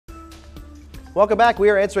Welcome back. We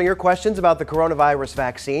are answering your questions about the coronavirus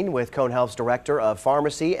vaccine with Cone Health's Director of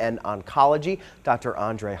Pharmacy and Oncology, Dr.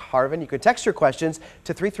 Andre Harvin. You can text your questions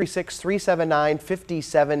to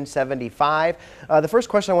 336-379-5775. The first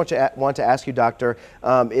question I want to ask you, Doctor,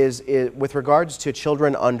 is with regards to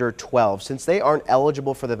children under 12. Since they aren't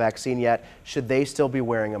eligible for the vaccine yet, should they still be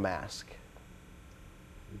wearing a mask?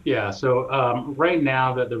 Yeah, so right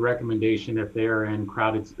now that the recommendation, if they're in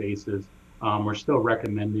crowded spaces, we're still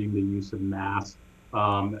recommending the use of masks.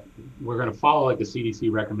 We're going to follow like the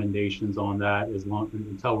CDC recommendations on that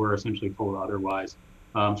until we're essentially told otherwise.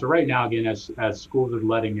 So right now, again, as schools are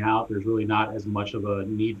letting out, there's really not as much of a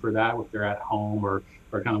need for that if they're at home or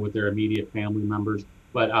kind of with their immediate family members.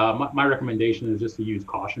 But my recommendation is just to use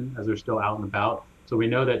caution as they're still out and about. So we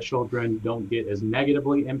know that children don't get as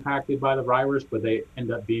negatively impacted by the virus, but they end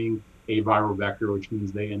up being a viral vector, which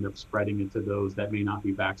means they end up spreading it to those that may not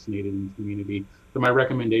be vaccinated in the community. So my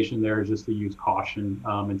recommendation there is just to use caution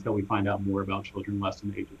until we find out more about children less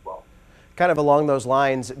than the age of 12. Kind of along those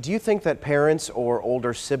lines, do you think that parents or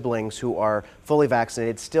older siblings who are fully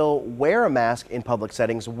vaccinated still wear a mask in public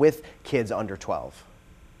settings with kids under 12?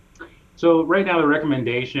 So right now the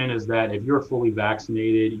recommendation is that if you're fully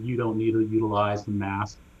vaccinated, you don't need to utilize the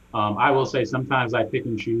mask. I will say sometimes I pick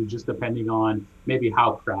and choose just depending on maybe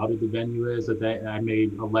how crowded the venue is that I may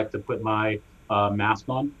elect to put my mask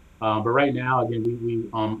on. But right now, again, we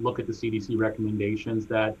look at the CDC recommendations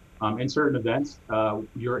that in certain events,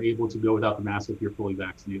 you're able to go without the mask if you're fully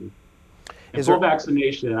vaccinated. And full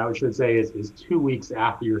vaccination, I should say, is 2 weeks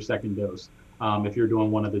after your second dose if you're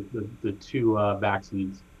doing one of the two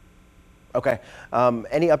vaccines. Okay.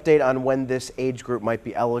 Any update on when this age group might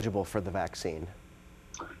be eligible for the vaccine?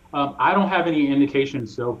 I don't have any indication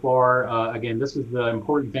so far. Again, this is the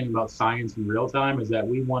important thing about science in real time is that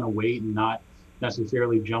we want to wait and not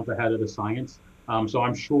necessarily jump ahead of the science. So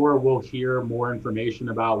I'm sure we'll hear more information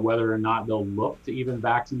about whether or not they'll look to even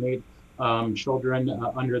vaccinate children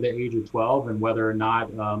under the age of 12 and whether or not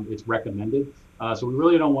it's recommended. So we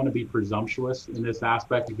really don't want to be presumptuous in this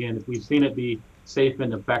aspect. Again, if we've seen it be safe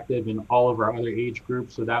and effective in all of our other age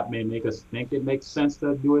groups, so that may make us think it makes sense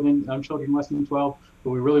to do it in children less than 12, but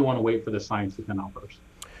we really want to wait for the science to come out first.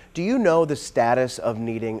 Do you know the status of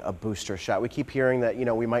needing a booster shot? We keep hearing that,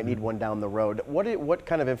 we might need one down the road. What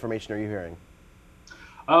kind of information are you hearing?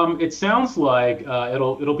 It sounds like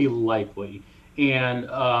it'll be likely. And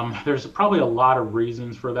there's probably a lot of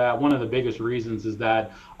reasons for that. One of the biggest reasons is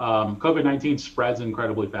that COVID-19 spreads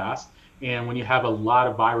incredibly fast. And when you have a lot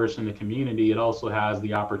of virus in the community, it also has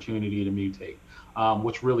the opportunity to mutate.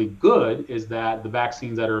 What's really good is that the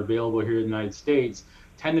vaccines that are available here in the United States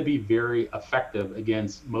tend to be very effective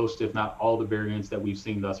against most, if not all, the variants that we've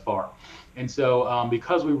seen thus far. And so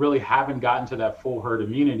because we really haven't gotten to that full herd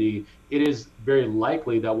immunity, it is very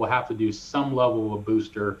likely that we'll have to do some level of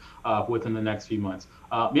booster within the next few months.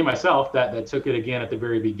 Me, myself, that took it again at the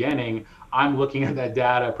very beginning, I'm looking at that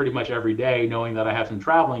data pretty much every day, knowing that I have some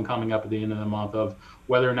traveling coming up at the end of the month of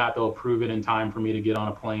whether or not they'll approve it in time for me to get on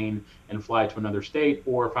a plane and fly to another state,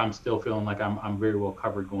 or if I'm still feeling like I'm very well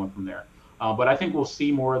covered going from there. But I think we'll see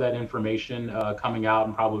more of that information coming out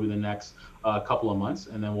in probably the next couple of months,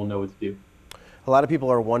 and then we'll know what to do. A lot of people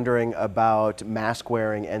are wondering about mask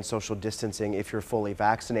wearing and social distancing if you're fully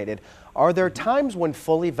vaccinated. Are there times when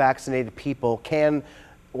fully vaccinated people can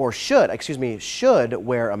or should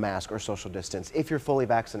wear a mask or social distance if you're fully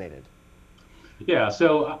vaccinated? Yeah,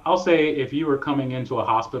 so I'll say if you were coming into a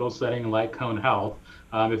hospital setting like Cone Health,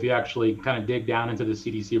 if you actually kind of dig down into the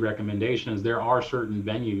CDC recommendations, there are certain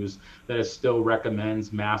venues that it still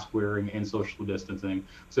recommends mask wearing and social distancing.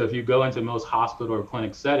 So if you go into most hospital or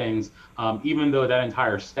clinic settings, even though that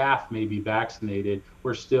entire staff may be vaccinated,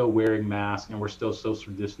 we're still wearing masks and we're still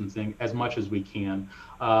social distancing as much as we can.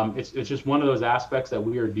 It's just one of those aspects that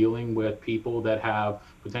we are dealing with people that have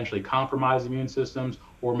potentially compromised immune systems,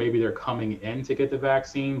 or maybe they're coming in to get the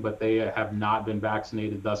vaccine, but they have not been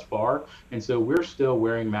vaccinated thus far. And so we're still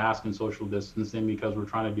wearing masks and social distancing because we're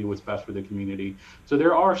trying to do what's best for the community. So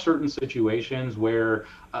there are certain situations where,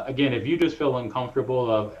 again, if you just feel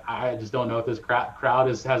uncomfortable of, I just don't know if this crowd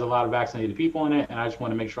has a lot of vaccinated people in it, and I just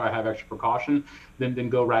want to make sure I have extra precaution, then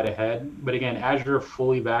go right ahead. But again, as you're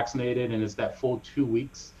fully vaccinated and it's that full 2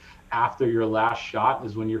 weeks after your last shot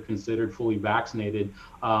is when you're considered fully vaccinated,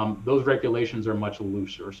 those regulations are much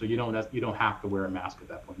looser. So you don't have to wear a mask at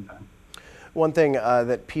that point in time. One thing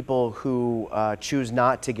that people who choose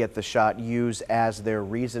not to get the shot use as their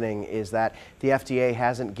reasoning is that the FDA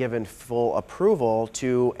hasn't given full approval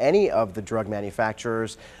to any of the drug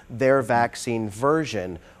manufacturers, their vaccine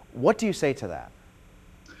version. What do you say to that?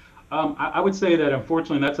 I would say that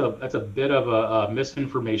unfortunately that's a bit of a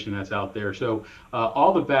misinformation that's out there. So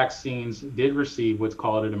all the vaccines did receive what's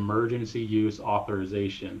called an emergency use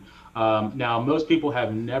authorization. Now, most people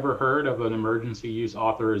have never heard of an emergency use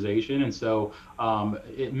authorization, and so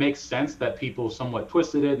it makes sense that people somewhat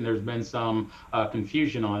twisted it, and there's been some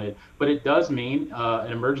confusion on it. But it does mean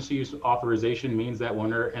an emergency use authorization means that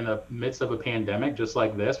when we're in the midst of a pandemic, just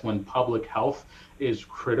like this, when public health is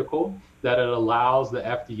critical, that it allows the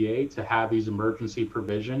FDA to have these emergency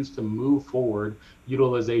provisions to move forward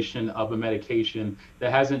utilization of a medication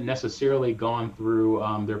that hasn't necessarily gone through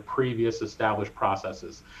their previous established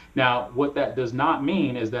processes. Now, what that does not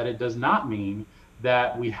mean is that it does not mean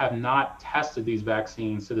that we have not tested these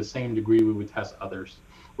vaccines to the same degree we would test others.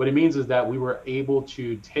 What it means is that we were able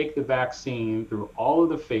to take the vaccine through all of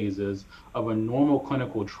the phases of a normal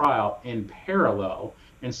clinical trial in parallel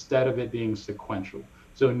instead of it being sequential.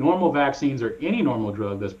 So normal vaccines or any normal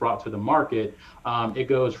drug that's brought to the market, it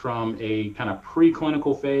goes from a kind of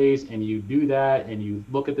preclinical phase, and you do that and you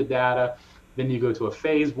look at the data, then you go to a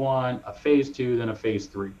phase 1, a phase 2, then a phase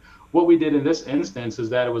 3. What we did in this instance is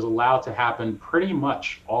that it was allowed to happen pretty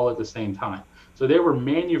much all at the same time. So they were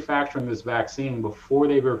manufacturing this vaccine before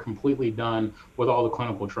they were completely done with all the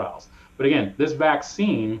clinical trials. But again, this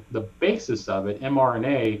vaccine, the basis of it,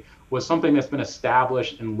 mRNA, was something that's been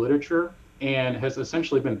established in literature and has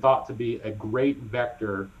essentially been thought to be a great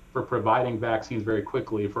vector for providing vaccines very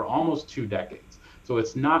quickly for almost 2 decades. So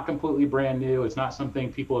it's not completely brand new. It's not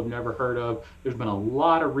something people have never heard of. There's been a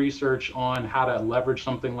lot of research on how to leverage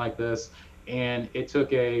something like this. And it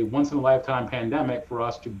took a once-in-a-lifetime pandemic for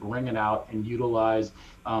us to bring it out and utilize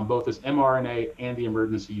both this mRNA and the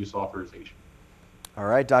emergency use authorization. All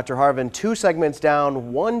right, Dr. Harvin, 2 segments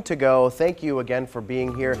down, 1 to go. Thank you again for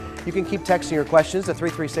being here. You can keep texting your questions to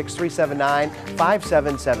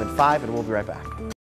 336-379-5775, and we'll be right back.